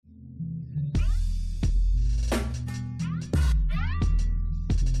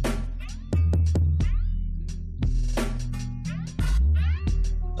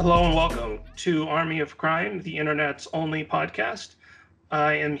Hello and welcome to Army of Crime, the internet's only podcast.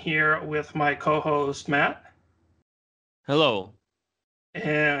 I am here with my co-host Matt. Hello.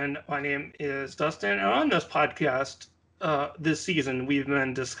 And my name is Dustin. And on this podcast, this season, we've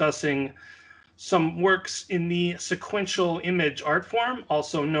been discussing some works in the sequential image art form,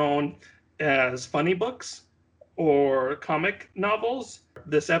 also known as funny books or comic novels.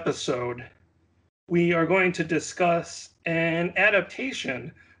 This episode, we are going to discuss an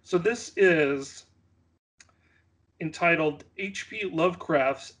adaptation. So this is entitled H.P.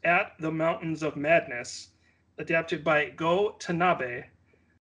 Lovecraft's At the Mountains of Madness, adapted by Go Tanabe.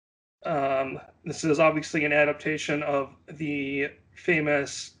 This is obviously an adaptation of the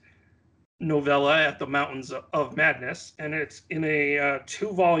famous novella At the Mountains of Madness, and it's in a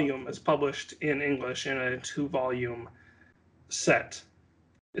 2-volume, it's published in English in a 2-volume set.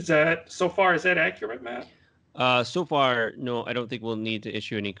 Is that accurate, Matt? So far, no, I don't think we'll need to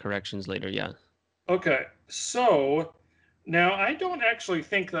issue any corrections later, yeah. Okay, so now I don't actually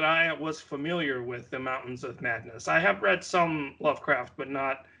think that I was familiar with The Mountains of Madness. I have read some Lovecraft, but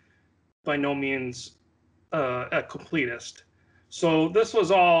not by no means a completist. So this was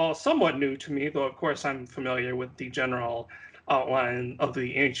all somewhat new to me, though of course I'm familiar with the general outline of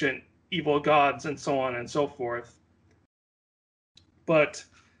the ancient evil gods and so on and so forth. But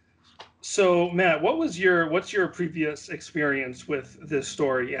so Matt, what's your previous experience with this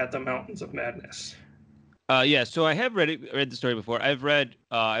story At the Mountains of Madness? Yeah, so I have read the story before. I've read,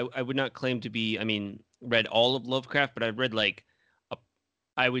 I would not claim to be, read all of Lovecraft, but I've read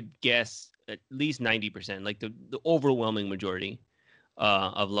I would guess at least 90%, like the overwhelming majority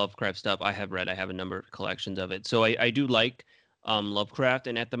of Lovecraft stuff I have read. I have a number of collections of it. So I do like Lovecraft,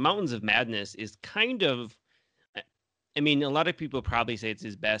 and At the Mountains of Madness is kind of, a lot of people probably say it's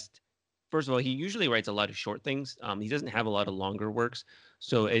his best. First of all, he usually writes a lot of short things. He doesn't have a lot of longer works.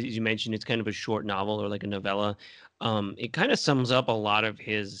 So as you mentioned, it's kind of a short novel or like a novella. It kind of sums up a lot of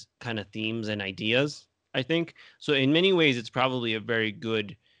his kind of themes and ideas, I think. So in many ways, it's probably a very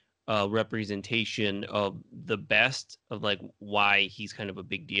good representation of the best of like why he's kind of a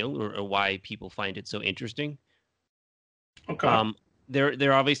big deal or why people find it so interesting. Okay.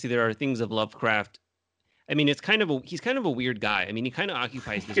 There obviously there are things of Lovecraft. He's kind of a weird guy. He kind of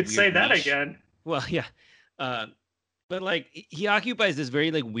occupies You this could say weird that niche. again. Well, yeah. Uh, but like he occupies this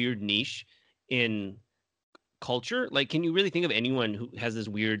very like weird niche in culture. Like, can you really think of anyone who has this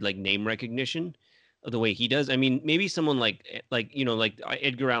weird like name recognition of the way he does? Maybe someone like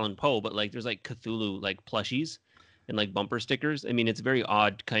Edgar Allan Poe, but like there's like Cthulhu like plushies and like bumper stickers. It's a very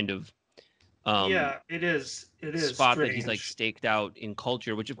odd kind of um Yeah, it is. It is spot that he's like strange. staked out in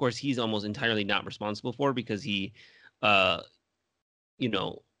culture, which of course he's almost entirely not responsible for because he uh you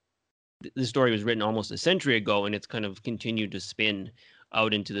know the story was written almost a century ago, and it's kind of continued to spin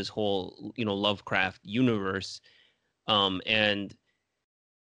out into this whole Lovecraft universe. And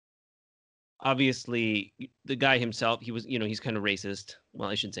obviously the guy himself, he was he's kind of racist. Well,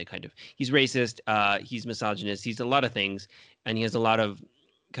 I shouldn't say kind of. He's racist. He's misogynist. He's a lot of things, and he has a lot of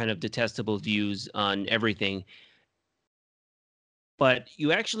kind of detestable views on everything. But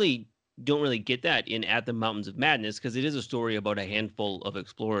you actually don't really get that in At the Mountains of Madness because it is a story about a handful of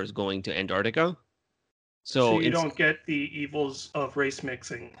explorers going to Antarctica. So So you it's don't get the evils of race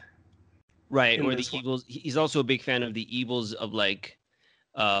mixing right, in or the this one. evils. He's also a big fan of the evils of like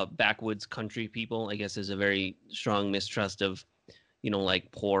backwoods country people. I guess there's a very strong mistrust of,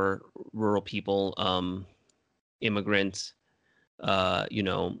 like poor rural people, immigrants,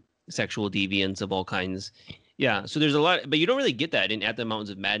 sexual deviants of all kinds. Yeah, so there's a lot, but you don't really get that in At the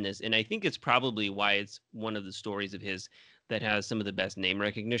Mountains of Madness, and I think it's probably why it's one of the stories of his that has some of the best name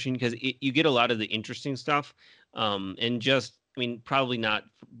recognition because you get a lot of the interesting stuff, and just probably not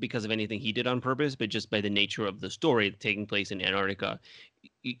because of anything he did on purpose, but just by the nature of the story taking place in Antarctica,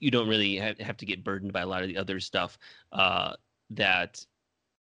 you don't really have to get burdened by a lot of the other stuff that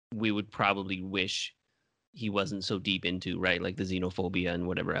we would probably wish he wasn't so deep into, right? Like the xenophobia and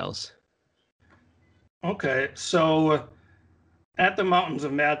whatever else. Okay, so At the Mountains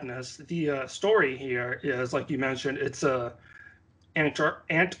of Madness, the story here is, like you mentioned, it's a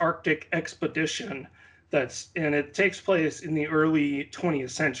Antarctic expedition and it takes place in the early 20th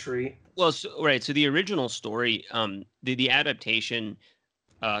century. Well, right. So the original story, the adaptation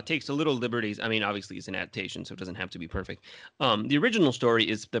takes a little liberties. Obviously it's an adaptation, so it doesn't have to be perfect. The original story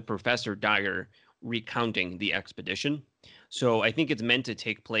is the Professor Dyer recounting the expedition. So I think it's meant to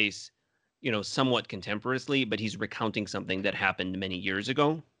take place, somewhat contemporaneously, but he's recounting something that happened many years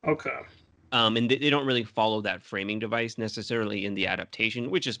ago. Okay. And they don't really follow that framing device necessarily in the adaptation,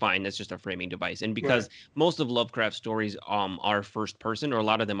 which is fine. That's just a framing device. And Right. because most of Lovecraft stories are first person, or a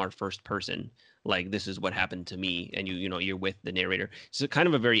lot of them are first person, like this is what happened to me, and you're with the narrator. So kind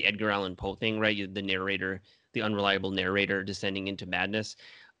of a very Edgar Allan Poe thing, right? The narrator, the unreliable narrator descending into madness.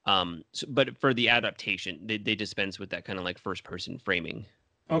 But for the adaptation, they dispense with that kind of like first person framing.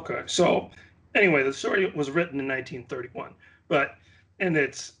 Okay. So anyway, the story was written in 1931, but and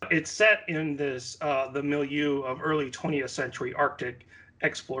it's set in this the milieu of early 20th century Arctic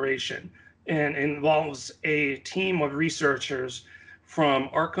exploration and involves a team of researchers from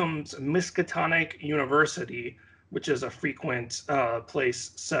Arkham's Miskatonic University, which is a frequent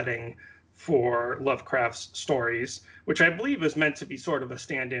place setting for Lovecraft's stories, which I believe is meant to be sort of a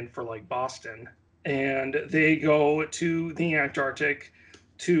stand-in for like Boston. And they go to the Antarctic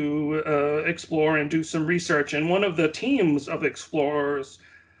to explore and do some research. And one of the teams of explorers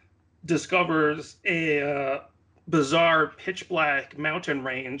discovers a bizarre pitch black mountain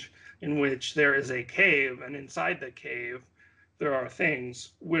range in which there is a cave, and inside the cave, there are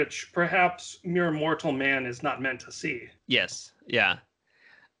things which perhaps mere mortal man is not meant to see. Yes, yeah.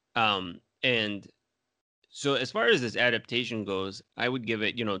 And so as far as this adaptation goes, I would give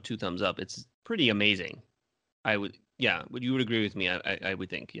it, 2 thumbs up. It's pretty amazing. I would, yeah. Would you would agree with me? I would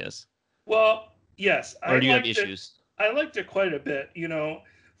think yes. Well, yes, Or do you have issues? I liked it quite a bit.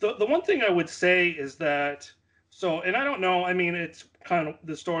 The one thing I would say is that and I don't know. I mean, it's kind of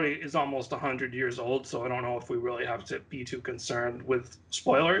the story is almost 100 years old, so I don't know if we really have to be too concerned with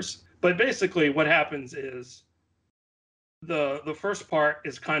spoilers. But basically, what happens is the first part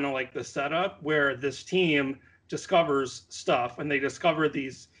is kind of like the setup where this team discovers stuff and they discover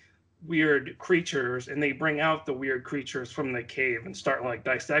these weird creatures and they bring out the weird creatures from the cave and start like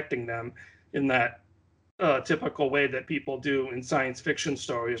dissecting them in that typical way that people do in science fiction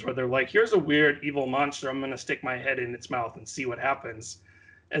stories where they're like, here's a weird evil monster, I'm going to stick my head in its mouth and see what happens.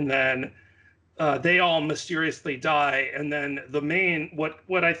 And then they all mysteriously die, and then the main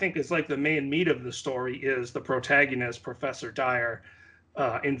what I think is like the main meat of the story is the protagonist, Professor Dyer,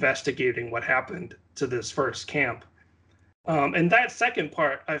 investigating what happened to this first camp. And that second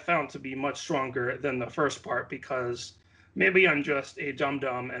part I found to be much stronger than the first part because maybe I'm just a dum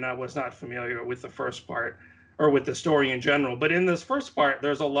dum and I was not familiar with the first part or with the story in general. But in this first part,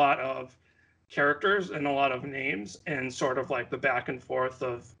 there's a lot of characters and a lot of names and sort of like the back and forth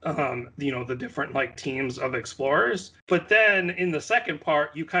of the different like teams of explorers. But then in the second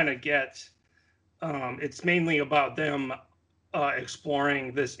part, you kind of get it's mainly about them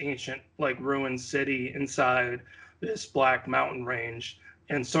exploring this ancient like ruined city inside this black mountain range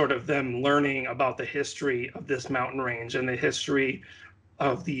and sort of them learning about the history of this mountain range and the history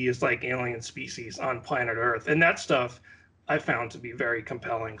of these like alien species on planet Earth. And that stuff I found to be very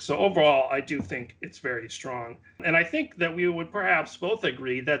compelling. So overall, I do think it's very strong. And I think that we would perhaps both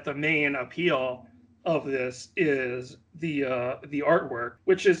agree that the main appeal of this is the artwork,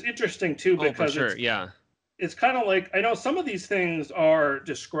 which is interesting too Oh, for because sure. Yeah. it's kind of like I know some of these things are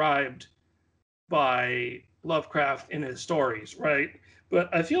described by Lovecraft in his stories, right?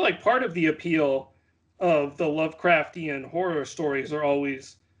 But I feel like part of the appeal of the Lovecraftian horror stories are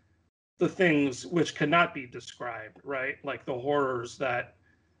always the things which cannot be described, right? Like the horrors that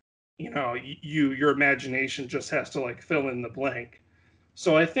your imagination just has to like fill in the blank.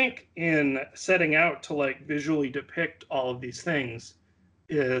 So I think in setting out to like visually depict all of these things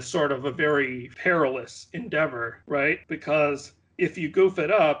is sort of a very perilous endeavor, right? Because if you goof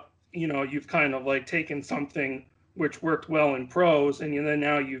it up, you've kind of like taken something which worked well in prose and then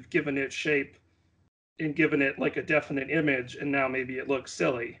now you've given it shape and given it like a definite image and now maybe it looks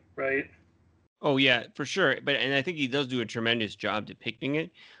silly, right? Oh yeah, for sure. And I think he does do a tremendous job depicting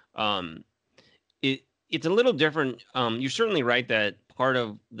it. Um, it's a little different. You're certainly right that part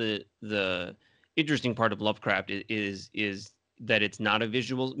of the interesting part of Lovecraft is that it's not a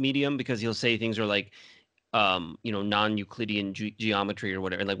visual medium because he'll say things are like non-Euclidean geometry or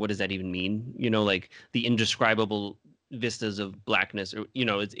whatever. Like, what does that even mean? Like the indescribable vistas of blackness, or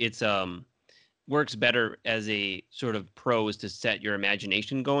it's works better as a sort of prose to set your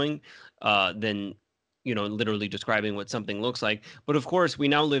imagination going than literally describing what something looks like. But of course, we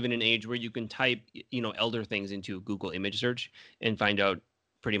now live in an age where you can type elder things into Google image search and find out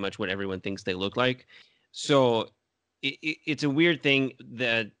pretty much what everyone thinks they look like. So it's a weird thing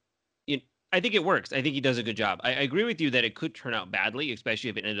that I think it works. I think he does a good job. I agree with you that it could turn out badly, especially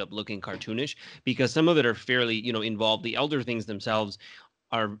if it ended up looking cartoonish, because some of it are fairly, involved. The elder things themselves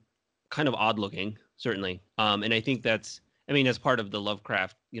are kind of odd looking, certainly. And I think that's part of the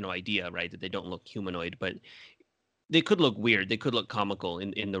Lovecraft, idea, right? That they don't look humanoid, but they could look weird. They could look comical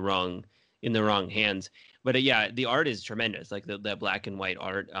in the wrong in the wrong hands. But yeah, the art is tremendous. Like the black and white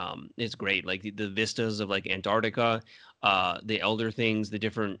art is great. Like the vistas of like Antarctica, the elder things, the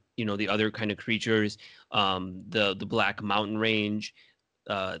different, the other kind of creatures, the Black Mountain Range,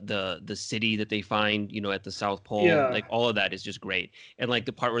 the city that they find, at the South Pole, Yeah. like all of that is just great. And like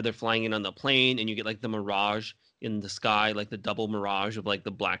the part where they're flying in on the plane and you get like the mirage in the sky, like the double mirage of like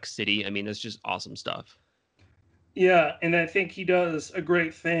the Black City. I mean, it's just awesome stuff. Yeah, and I think he does a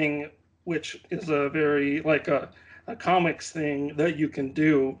great thing, which is a very like a comics thing that you can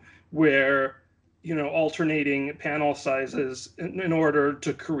do where, alternating panel sizes in order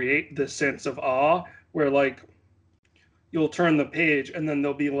to create this sense of awe, where like you'll turn the page and then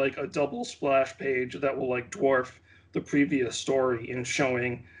there'll be like a double splash page that will like dwarf the previous story in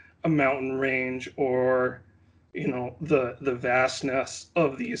showing a mountain range or the vastness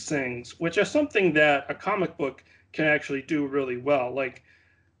of these things, which is something that a comic book can actually do really well. Like,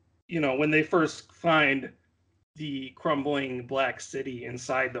 when they first find the crumbling Black City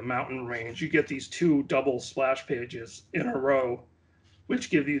inside the mountain range, you get these two double splash pages in a row, which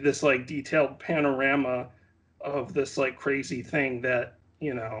give you this like detailed panorama of this like crazy thing that,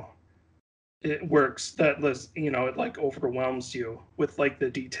 it works, that was, it like overwhelms you with like the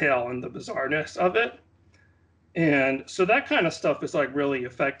detail and the bizarreness of it. And so that kind of stuff is like really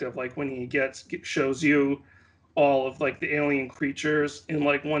effective. Like when he shows you all of like the alien creatures in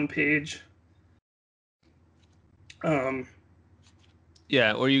like one page. Um,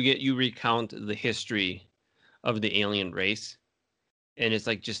 Yeah, or you recount the history of the alien race, and it's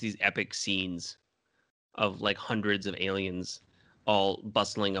like just these epic scenes of like hundreds of aliens all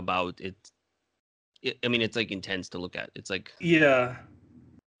bustling about. I mean, it's like intense to look at. It's like yeah.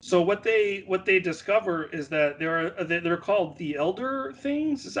 So what they discover is that they're called the Elder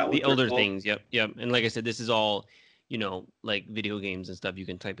Things. Is that the what they're elder called? things. Yep, yep. And like I said, this is all, like video games and stuff. You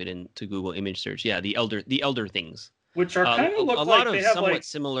can type it into Google image search. Yeah, the elder things. Which are kind of A look lot like they of have somewhat like.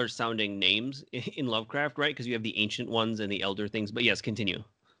 similar sounding names in Lovecraft, right? Because you have the ancient ones and the elder things. But yes, continue.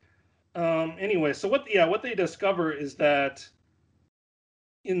 Anyway, so what they discover is that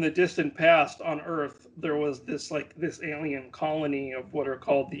in the distant past on Earth, there was this alien colony of what are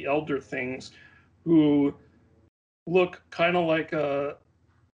called the Elder Things, who look kind of like a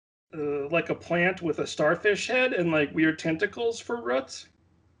plant with a starfish head and like weird tentacles for roots.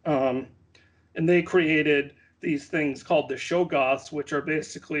 Um, and they created these things called the Shoggoths, which are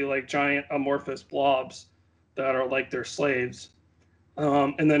basically like giant amorphous blobs that are like their slaves.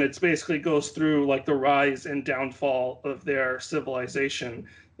 And then it's basically goes through like the rise and downfall of their civilization.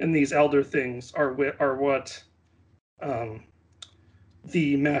 And these elder things are what um,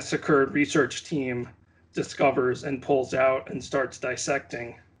 the massacred research team discovers and pulls out and starts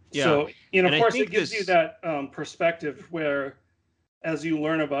dissecting. Yeah, So, of and I course, it think gives you this. that perspective where, as you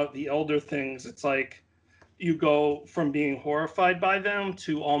learn about the elder things, it's like you go from being horrified by them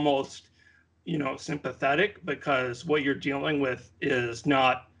to almost, sympathetic, because what you're dealing with is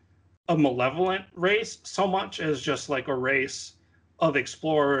not a malevolent race so much as just like a race of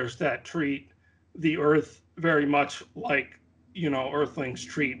explorers that treat the earth very much like, earthlings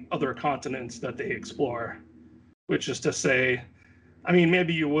treat other continents that they explore, which is to say, I mean,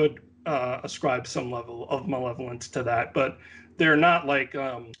 maybe you would ascribe some level of malevolence to that, but they're not like,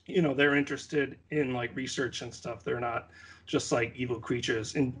 they're interested in like research and stuff. They're not just like evil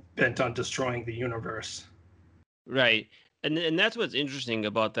creatures bent on destroying the universe. Right. And that's what's interesting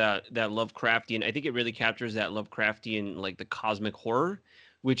about that Lovecraftian. I think it really captures that Lovecraftian, like the cosmic horror,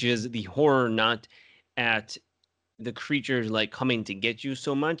 which is the horror not at the creatures like coming to get you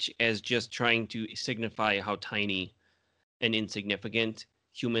so much as just trying to signify how tiny and insignificant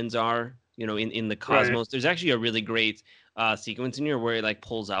humans are, in the Right. cosmos. There's actually a really great sequence in here where it like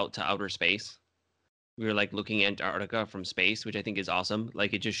pulls out to outer space. We were like looking at Antarctica from space, which I think is awesome.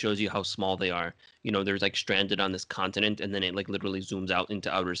 Like it just shows you how small they are. There's like stranded on this continent, and then it like literally zooms out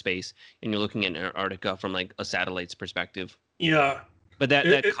into outer space, and you're looking at Antarctica from like a satellite's perspective. Yeah. But that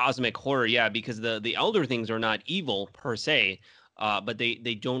It, cosmic horror, yeah, because the elder things are not evil per se, but they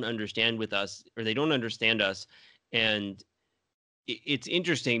don't understand with us, or they don't understand us, and it's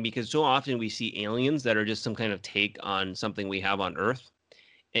interesting because so often we see aliens that are just some kind of take on something we have on Earth.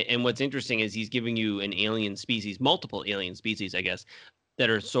 And what's interesting is he's giving you an alien species, multiple alien species, I guess, that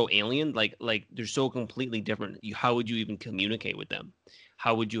are so alien, like they're so completely different. How would you even communicate with them?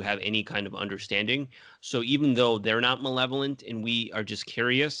 How would you have any kind of understanding? So even though they're not malevolent and we are just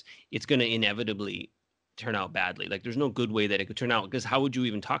curious, it's going to inevitably turn out badly. Like there's no good way that it could turn out, because how would you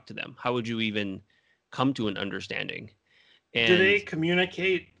even talk to them? How would you even come to an understanding? do they And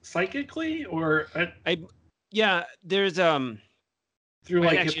communicate psychically or? I, yeah, there's through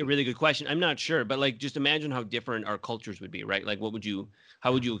Right, like actually, a really good question. I'm not sure, but like, just imagine how different our cultures would be, right? Like,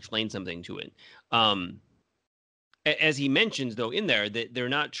 how would you explain something to it? Um, as he mentions, though, in there that they're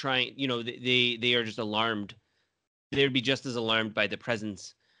not trying, they are just alarmed. They'd be just as alarmed by the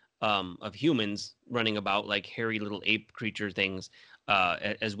presence of humans running about like hairy little ape creature things,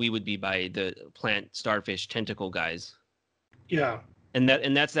 as we would be by the plant starfish tentacle guys. yeah, And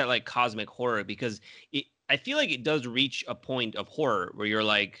that's that like cosmic horror, because I feel like it does reach a point of horror where you're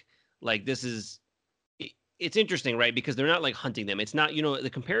like this is it's interesting, right? Because they're not like hunting them. It's not, the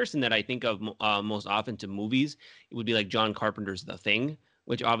comparison that I think of most often to movies, it would be like John Carpenter's The Thing,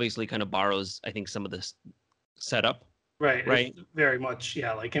 which obviously kind of borrows, I think, some of this setup, right. It's right? very much,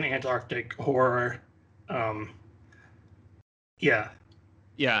 yeah, like an Antarctic horror. Um, yeah,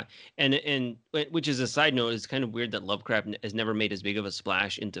 Yeah, and which is a side note, it's kind of weird that Lovecraft has never made as big of a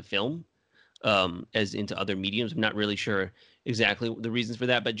splash into film as into other mediums. I'm not really sure exactly the reasons for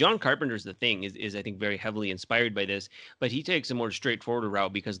that, but John Carpenter's The Thing is I think very heavily inspired by this, but he takes a more straightforward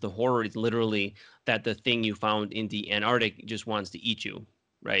route because the horror is literally that the thing you found in the Antarctic just wants to eat you,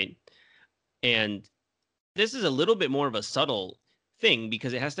 right? And this is a little bit more of a subtle thing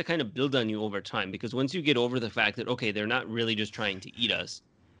because it has to kind of build on you over time, because once you get over the fact that okay, they're not really just trying to eat us,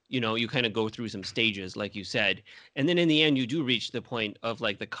 you kind of go through some stages like you said, and then in the end you do reach the point of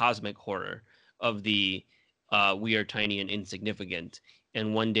like the cosmic horror of the we are tiny and insignificant,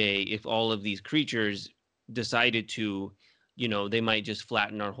 and one day if all of these creatures decided to, they might just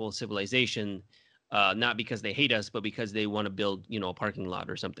flatten our whole civilization, not because they hate us but because they want to build, a parking lot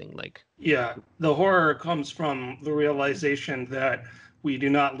or something like. yeah. The horror comes from the realization that we do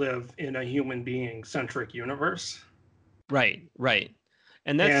not live in a human being centric universe, Right, right.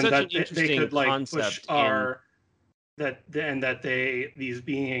 And that's and such an that they interesting could like push concept in. our that and that they these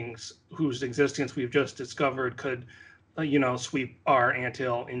beings whose existence we've just discovered could sweep our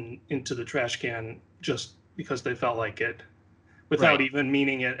anthill into the trash can just because they felt like it without Right. even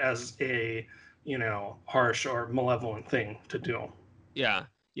meaning it as a harsh or malevolent thing to do. Yeah.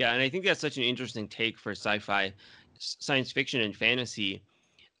 Yeah, and I think that's such an interesting take for sci-fi, science fiction and fantasy,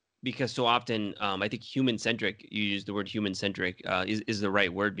 because so often I think human centric, you use the word human centric, is the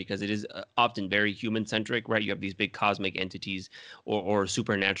right word, because it is often very human centric, right? You have these big cosmic entities or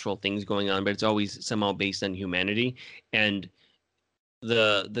supernatural things going on, but it's always somehow based on humanity. And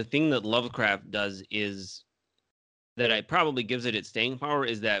the thing that Lovecraft does is that I probably gives it its staying power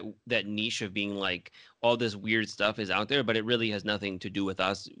is that niche of being like all this weird stuff is out there, but it really has nothing to do with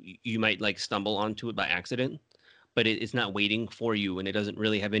us. You might like stumble onto it by accident, but it's not waiting for you, and it doesn't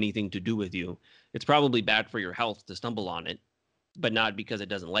really have anything to do with you. It's probably bad for your health to stumble on it, but not because it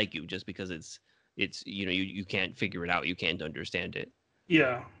doesn't like you, just because it's you can't figure it out, you can't understand it.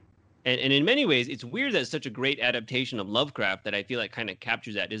 Yeah, And in many ways, it's weird that such a great adaptation of Lovecraft that I feel like kind of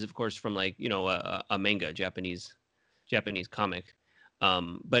captures that is, of course, from like a manga, Japanese comic.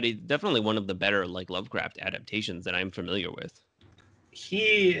 But it's definitely one of the better like Lovecraft adaptations that I'm familiar with.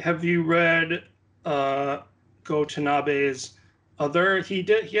 have you read Go Tanabe's other he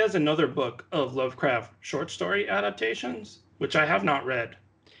has another book of Lovecraft short story adaptations which I have not read.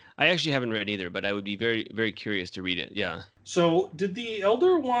 I actually haven't read either, but I would be very, very curious to read it. Yeah. So did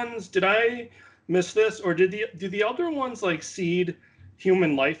I miss this, or do the elder ones like seed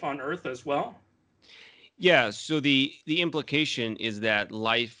human life on Earth as well? Yeah, so the implication is that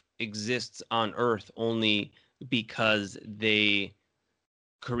life exists on Earth only because they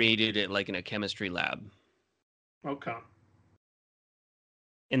created it like in a chemistry lab, Okay.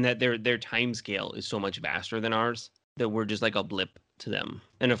 and that their time scale is so much vaster than ours that we're just like a blip to them.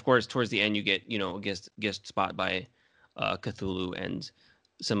 And of course, towards the end, you get a guest spot by Cthulhu and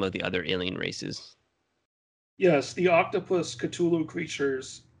some of the other alien races. Yes, the octopus Cthulhu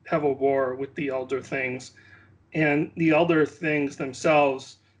creatures have a war with the elder things, and the elder things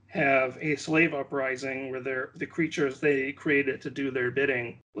themselves have a slave uprising where the creatures they created to do their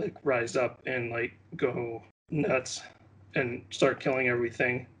bidding like rise up and like go nuts and start killing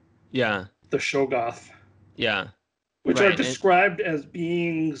everything. Yeah, The Shogoth, yeah, which are right, and described as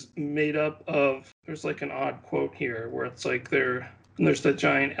beings made up of, there's like an odd quote here where it's like and there's the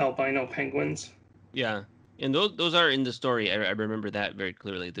giant albino penguins. yeah, and those are in the story. I remember that very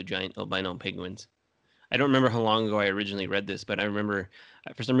clearly. The giant albino penguins. I don't remember how long ago I originally read this, but I remember,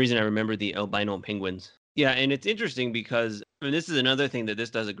 for some reason, I remember the albino penguins. Yeah, and it's interesting because this is another thing that this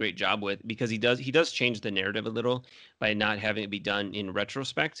does a great job with, because he does change the narrative a little by not having it be done in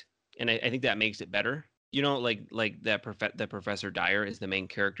retrospect, and I think that makes it better. Like that Professor Dyer is the main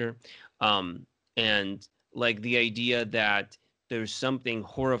character, and like the idea that there's something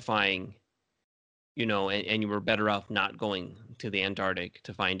horrifying and you were better off not going to the Antarctic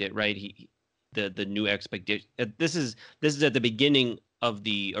to find it, right? The new expedition. This is at the beginning of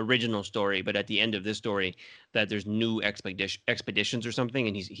the original story, but at the end of this story, that there's new expeditions or something,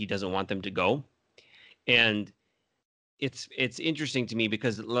 and he doesn't want them to go. And it's interesting to me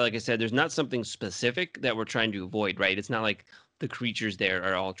because, like I said, there's not something specific that we're trying to avoid, right? It's not like the creatures there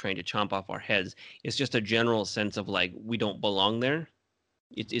are all trying to chomp off our heads. It's just a general sense of like we don't belong there.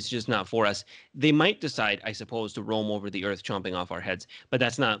 It's just not for us. They might decide, I suppose, to roam over the earth, chomping off our heads, but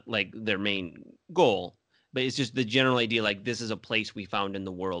that's not like their main goal. But it's just the general idea, like this is a place we found in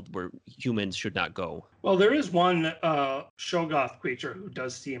the world where humans should not go. Well, there is one Shogoth creature who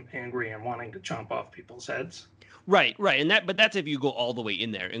does seem angry and wanting to chomp off people's heads. Right, but that's if you go all the way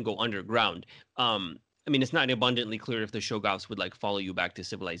in there and go underground. I mean, it's not abundantly clear if the Shogoths would like follow you back to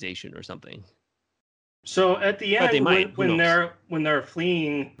civilization or something. So at the But they end, might. when they're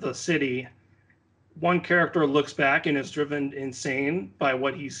fleeing the city, one character looks back and is driven insane by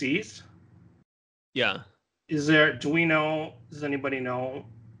what he sees. Yeah. Does anybody know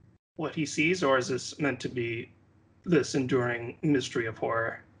what he sees, or is this meant to be this enduring mystery of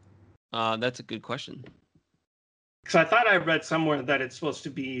horror? That's a good question. Because I thought I read somewhere that it's supposed to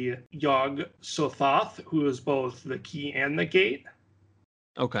be Yog Sothoth, who is both the key and the gate.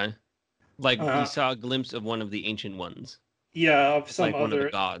 Okay. Like we saw a glimpse of one of the ancient ones. Yeah, of some like other one of the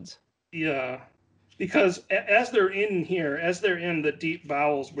gods. Yeah. Because as they're in the deep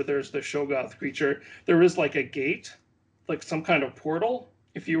vowels where there's the Shogoth creature, there is like a gate, like some kind of portal,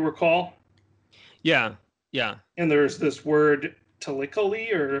 if you recall. Yeah. And there's this word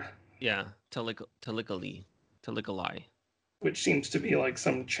Talikali, or Talikali, which seems to be like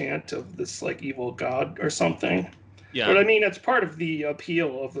some chant of this like evil god or something. Yeah. But I mean, it's part of the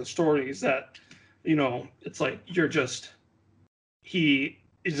appeal of the stories that, it's like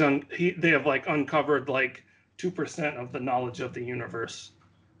they have like uncovered like 2% of the knowledge of the universe,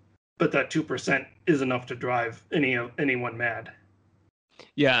 but that 2% is enough to drive anyone mad.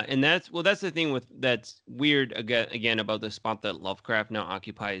 Yeah, and that's the thing that's weird again about the spot that Lovecraft now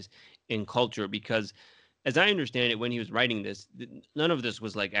occupies in culture, because as I understand it, when he was writing this, none of this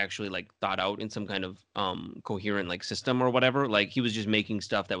was like actually like thought out in some kind of coherent like system or whatever. Like he was just making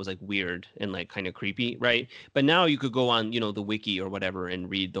stuff that was like weird and like kind of creepy, right? But now you could go on, the wiki or whatever and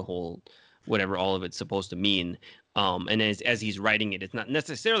read the whole whatever all of it's supposed to mean. And as he's writing it, it's not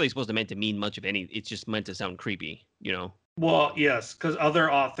necessarily supposed to meant to mean much of any. It's just meant to sound creepy, Well, yes, because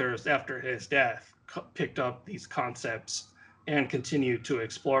other authors after his death picked up these concepts and continued to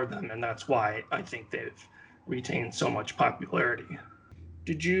explore them, and that's why I think they've retained so much popularity.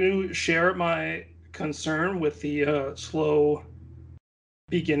 Did you share my concern with the slow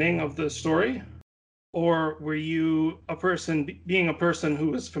beginning of the story? Or were you being a person who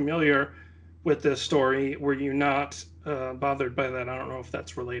was familiar with this story, were you not bothered by that? I don't know if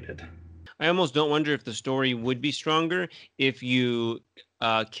that's related. I almost don't wonder if the story would be stronger if you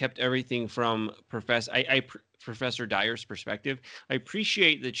kept everything from Professor Dyer's perspective. I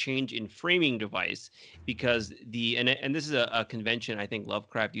appreciate the change in framing device because and this is a convention I think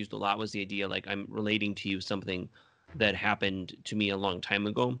Lovecraft used a lot, was the idea like I'm relating to you something that happened to me a long time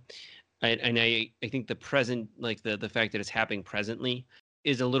ago. And I think the present, like the fact that it's happening presently,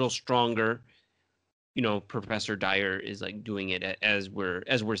 is a little stronger. Professor Dyer is like doing it as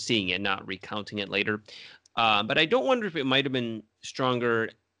we're seeing it, not recounting it later. But I don't wonder if it might have been stronger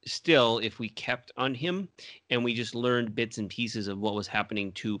still if we kept on him and we just learned bits and pieces of what was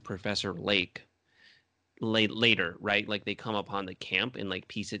happening to Professor Lake later, right? Like they come upon the camp and like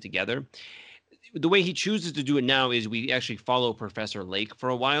piece it together. The way he chooses to do it now is we actually follow Professor Lake for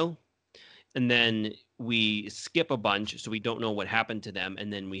a while, and then we skip a bunch so we don't know what happened to them,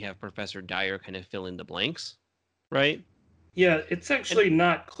 and then we have Professor Dyer kind of fill in the blanks, right? Yeah, it's actually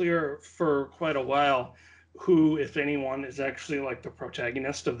not clear for quite a while who, if anyone, is actually like the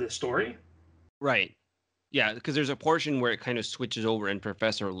protagonist of this story. Right. Yeah, because there's a portion where it kind of switches over and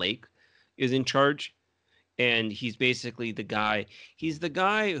Professor Lake is in charge, and he's basically the guy. He's the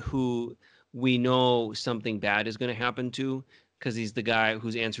guy who we know something bad is going to happen to, because he's the guy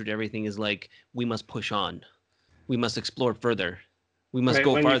whose answer to everything is like, we must push on. We must explore further. We must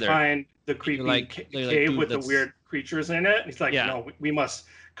go when farther. You find the creepy cave with the weird creatures in it, he's like, no, we must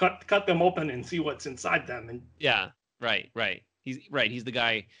cut them open and see what's inside them. And yeah, right. He's the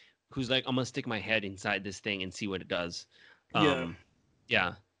guy who's like, I'm gonna stick my head inside this thing and see what it does.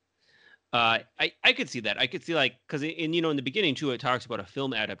 Yeah. I could see that. I could see like, because in the beginning too, it talks about a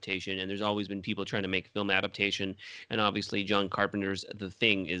film adaptation, and there's always been people trying to make film adaptation, and obviously John Carpenter's The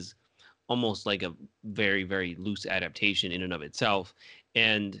Thing is almost like a very, very loose adaptation in and of itself.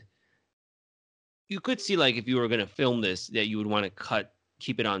 And you could see like if you were going to film this that you would want to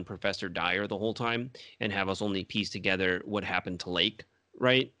keep it on Professor Dyer the whole time and have us only piece together what happened to Lake,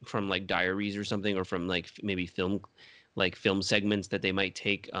 right? From like diaries or something, or from like maybe film segments that they might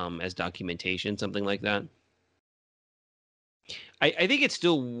take as documentation, something like that. I think it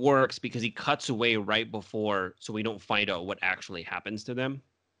still works because he cuts away right before, so we don't find out what actually happens to them.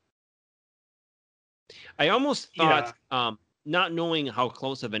 I almost thought, not knowing how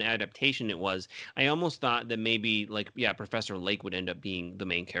close of an adaptation it was, I almost thought that maybe Professor Lake would end up being the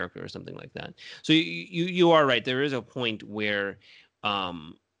main character or something like that. So you are right. There is a point where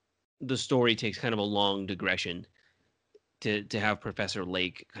the story takes kind of a long digression to have Professor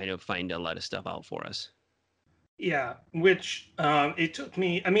Lake kind of find a lot of stuff out for us. Yeah, which it took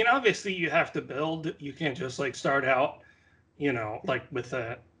me. I mean, obviously you have to build. You can't just like start out, like with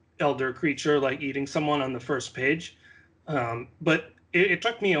a elder creature like eating someone on the first page. But it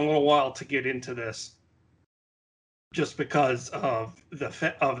took me a little while to get into this, just because of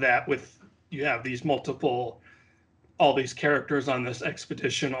that. With you have these all these characters on this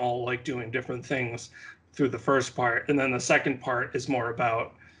expedition, all like doing different things through the first part, and then the second part is more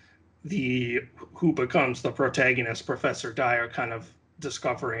about who becomes the protagonist, Professor Dyer, kind of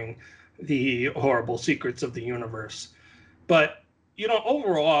discovering the horrible secrets of the universe. But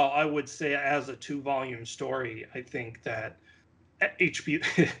overall, I would say as a 2-volume story, I think that H.P.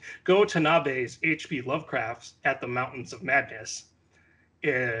 Go Tanabe's H.P. Lovecraft's At the Mountains of Madness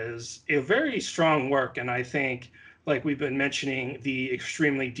is a very strong work, and I think, like we've been mentioning, the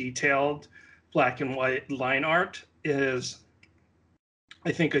extremely detailed black and white line art is,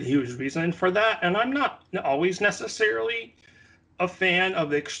 I think, a huge reason for that. And I'm not always necessarily a fan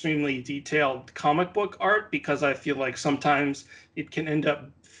of extremely detailed comic book art, because I feel like sometimes it can end up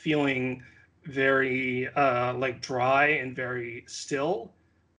feeling very like dry and very still,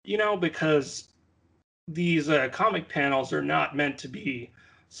 because these comic panels are not meant to be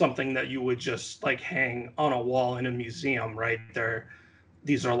something that you would just like hang on a wall in a museum, right?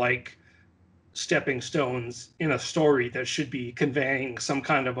 These are like stepping stones in a story that should be conveying some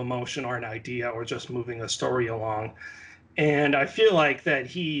kind of emotion or an idea, or just moving a story along. And I feel like that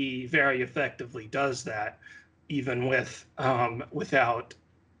he very effectively does that, even with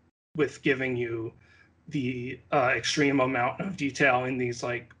giving you the extreme amount of detail in these,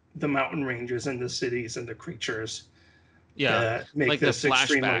 like the mountain ranges and the cities and the creatures, that make like this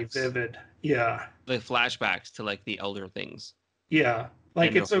extremely vivid. Yeah. The flashbacks to like the elder things. Yeah.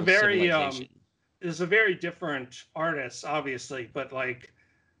 Like it's a very different artist, obviously, but like,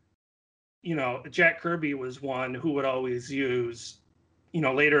 Jack Kirby was one who would always use,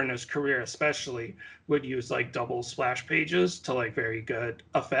 later in his career especially, would use like double splash pages to like very good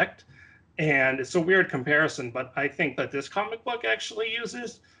effect. And it's a weird comparison, but I think that this comic book actually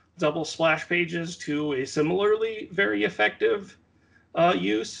uses double splash pages to a similarly very effective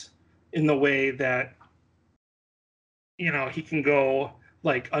use, in the way that, he can go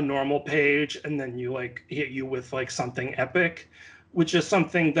like a normal page and then you like hit you with like something epic, which is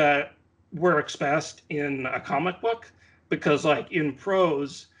something that works best in a comic book, because like in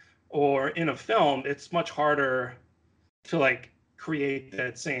prose or in a film, it's much harder to like create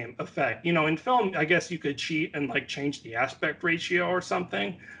that same effect. In film, I guess you could cheat and like change the aspect ratio or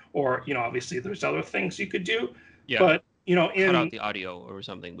something, or obviously there's other things you could do. Yeah. But cut out the audio or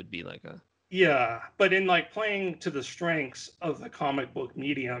something would be like a. Yeah, but in like playing to the strengths of the comic book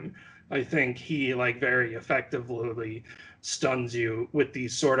medium, I think he like very effectively stuns you with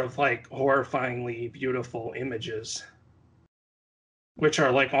these sort of like horrifyingly beautiful images, which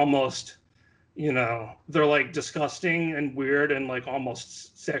are like almost, they're like disgusting and weird and like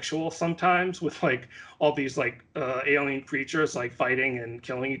almost sexual sometimes, with like all these like alien creatures like fighting and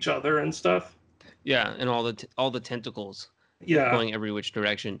killing each other and stuff. Yeah, and all the tentacles. Yeah. Going every which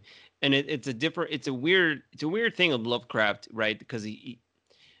direction. And it's a weird thing of Lovecraft, right? Because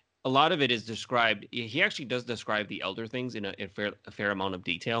a lot of it is described. He actually does describe the elder things in a fair amount of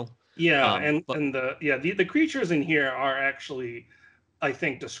detail. Yeah, and the creatures in here are actually, I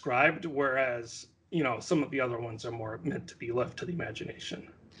think, described, whereas some of the other ones are more meant to be left to the imagination.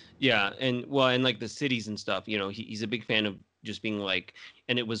 Yeah, and like the cities and stuff, he's a big fan of just being like,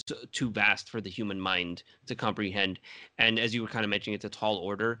 and it was too vast for the human mind to comprehend. And as you were kind of mentioning, it's a tall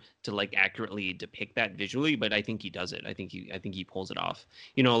order to like accurately depict that visually, but I think he does it. I think he pulls it off.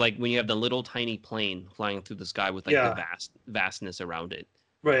 Like when you have the little tiny plane flying through the sky with like the vastness around it.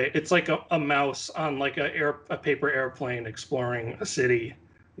 Right. It's like a mouse on like a paper airplane exploring a city,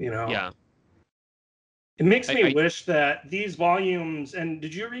 Yeah. It makes me wish that these volumes, and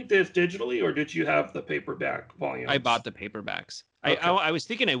did you read this digitally or did you have the paperback volumes? I bought the paperbacks. Okay. I was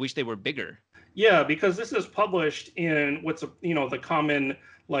thinking I wish they were bigger. Yeah, because this is published in what's the common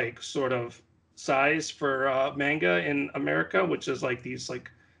like sort of size for manga in America, which is like these like,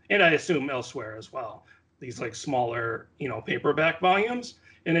 and I assume elsewhere as well, these like smaller paperback volumes.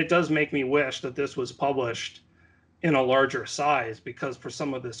 And it does make me wish that this was published in a larger size, because for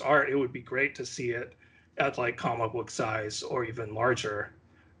some of this art, it would be great to see it at like comic book size or even larger.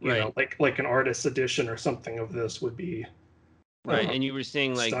 Right. Like an artist edition or something of this would be Right. And you were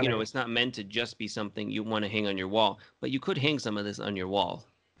saying like, stunning. it's not meant to just be something you want to hang on your wall, but you could hang some of this on your wall.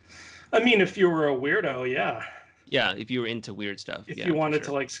 I mean, if you were a weirdo, yeah. Yeah, if you were into weird stuff. If Yeah, you for wanted sure.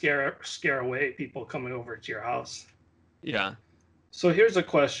 to like scare away people coming over to your house. Yeah. So here's a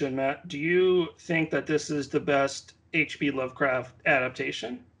question, Matt. Do you think that this is the best H.P. Lovecraft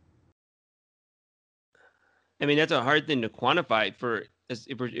adaptation? I mean, that's a hard thing to quantify.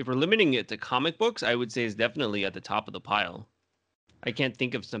 If we're limiting it to comic books, I would say it's definitely at the top of the pile. I can't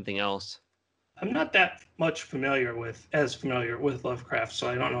think of something else. I'm not that much familiar with Lovecraft, so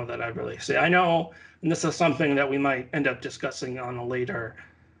I don't know that I'd really say. I know, and this is something that we might end up discussing on a later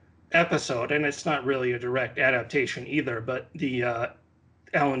episode, and it's not really a direct adaptation either, but the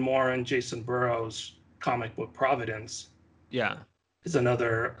Alan Moore and Jason Burrows comic book Providence Yeah. is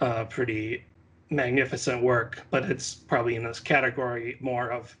another pretty magnificent work, but it's probably in this category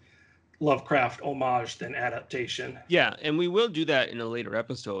more of Lovecraft homage than adaptation. Yeah, and we will do that in a later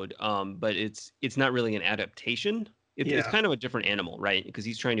episode. But it's not really an adaptation. It's kind of a different animal, right? Because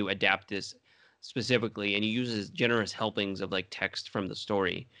he's trying to adapt this specifically, and he uses generous helpings of like text from the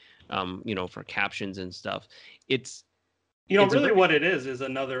story, for captions and stuff. It's really what it is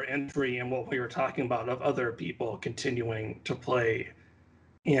another entry in what we were talking about of other people continuing to play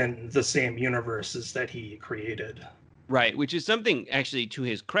in the same universes that he created. Right, which is something actually to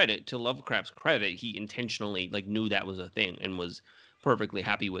his credit, to Lovecraft's credit, he intentionally like knew that was a thing and was perfectly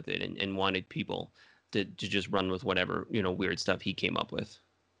happy with it and wanted people to just run with whatever, weird stuff he came up with.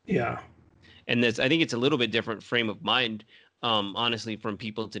 Yeah. And I think it's a little bit different frame of mind, honestly, from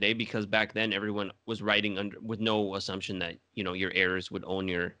people today, because back then everyone was writing with no assumption that, your heirs would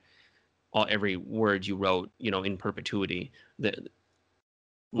own every word you wrote, in perpetuity.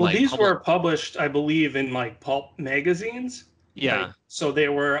 These were published, I believe, in like pulp magazines. Yeah. So they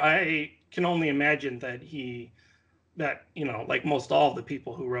were. I can only imagine that like most all the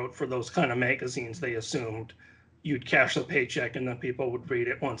people who wrote for those kind of magazines, they assumed you'd cash the paycheck and then people would read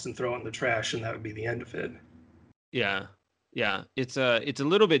it once and throw it in the trash, and that would be the end of it. Yeah. Yeah. It's a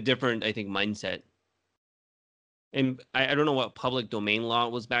little bit different, I think, mindset. And I don't know what public domain law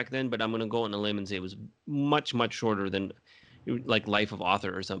was back then, but I'm going to go on a limb and say it was much, much shorter than like Life of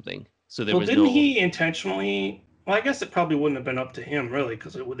Author or something. So there was didn't he intentionally? Well, I guess it probably wouldn't have been up to him really,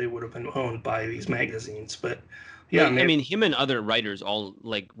 because they would have been owned by these magazines. But yeah, I mean, him and other writers all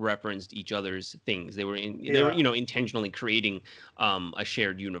like referenced each other's things. They were intentionally creating a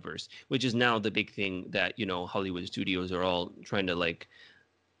shared universe, which is now the big thing that Hollywood studios are all trying to like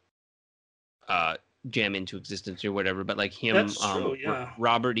jam into existence or whatever. But like him, that's true, yeah.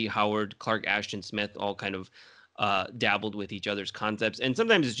 Robert E. Howard, Clark Ashton Smith, all kind of dabbled with each other's concepts, and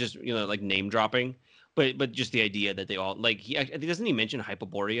sometimes it's just like name dropping, but just the idea that they all like doesn't he mention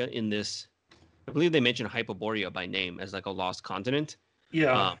Hyperborea in this? I believe they mention Hyperborea by name as like a lost continent.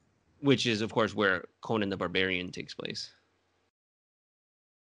 Yeah. Which is of course where Conan the Barbarian takes place.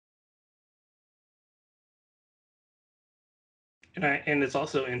 And it's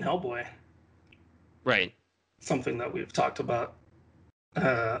also in Hellboy. Right. Something that we've talked about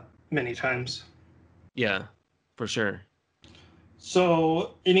many times. Yeah, for sure.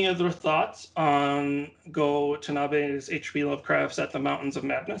 So, any other thoughts on Go Tanabe's H.P. Lovecraft's At the Mountains of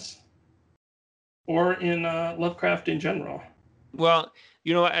Madness? Or in Lovecraft in general? Well,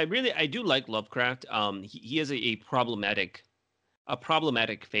 I do like Lovecraft. He has a problematic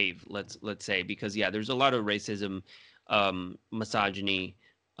fave, let's say, because there's a lot of racism, misogyny,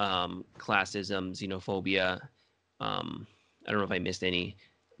 classism, xenophobia. I don't know if I missed any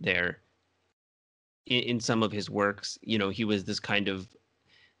there. In some of his works, he was this kind of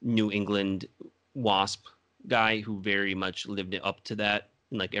New England WASP guy who very much lived up to that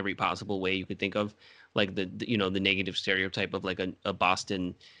in like every possible way you could think of, like the negative stereotype of like a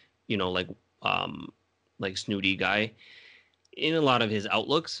Boston, like snooty guy in a lot of his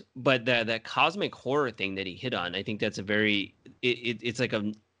outlooks. But that cosmic horror thing that he hit on, I think that's a very it's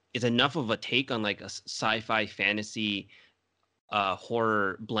enough of a take on like a sci-fi fantasy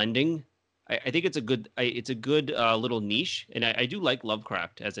horror blending. I think it's a good little niche, and I do like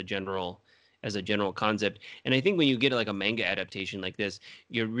Lovecraft as a general concept. And I think when you get like a manga adaptation like this,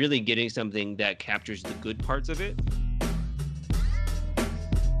 you're really getting something that captures the good parts of it.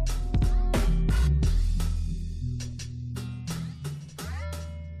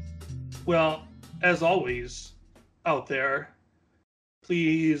 Well, as always, out there,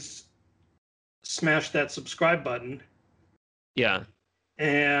 please smash that subscribe button. Yeah.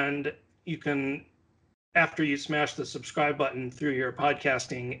 And you can, after you smash the subscribe button through your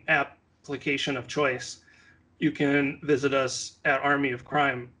podcasting application of choice, you can visit us at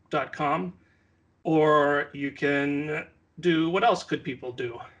armyofcrime.com, or you can do, what else could people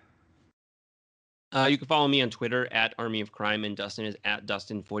do? You can follow me on Twitter at Army of Crime, and Dustin is at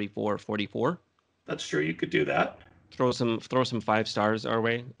Dustin4444. That's true, you could do that. Throw some 5 stars our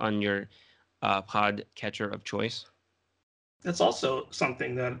way on your pod catcher of choice. That's also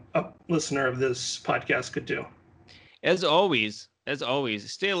something that a listener of this podcast could do. As always,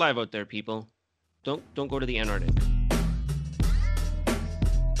 stay alive out there, people. Don't go to the Antarctic.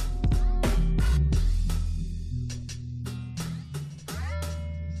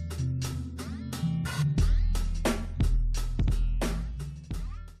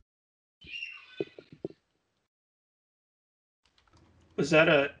 Was that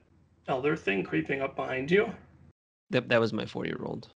a elder thing creeping up behind you? That was my 4-year-old.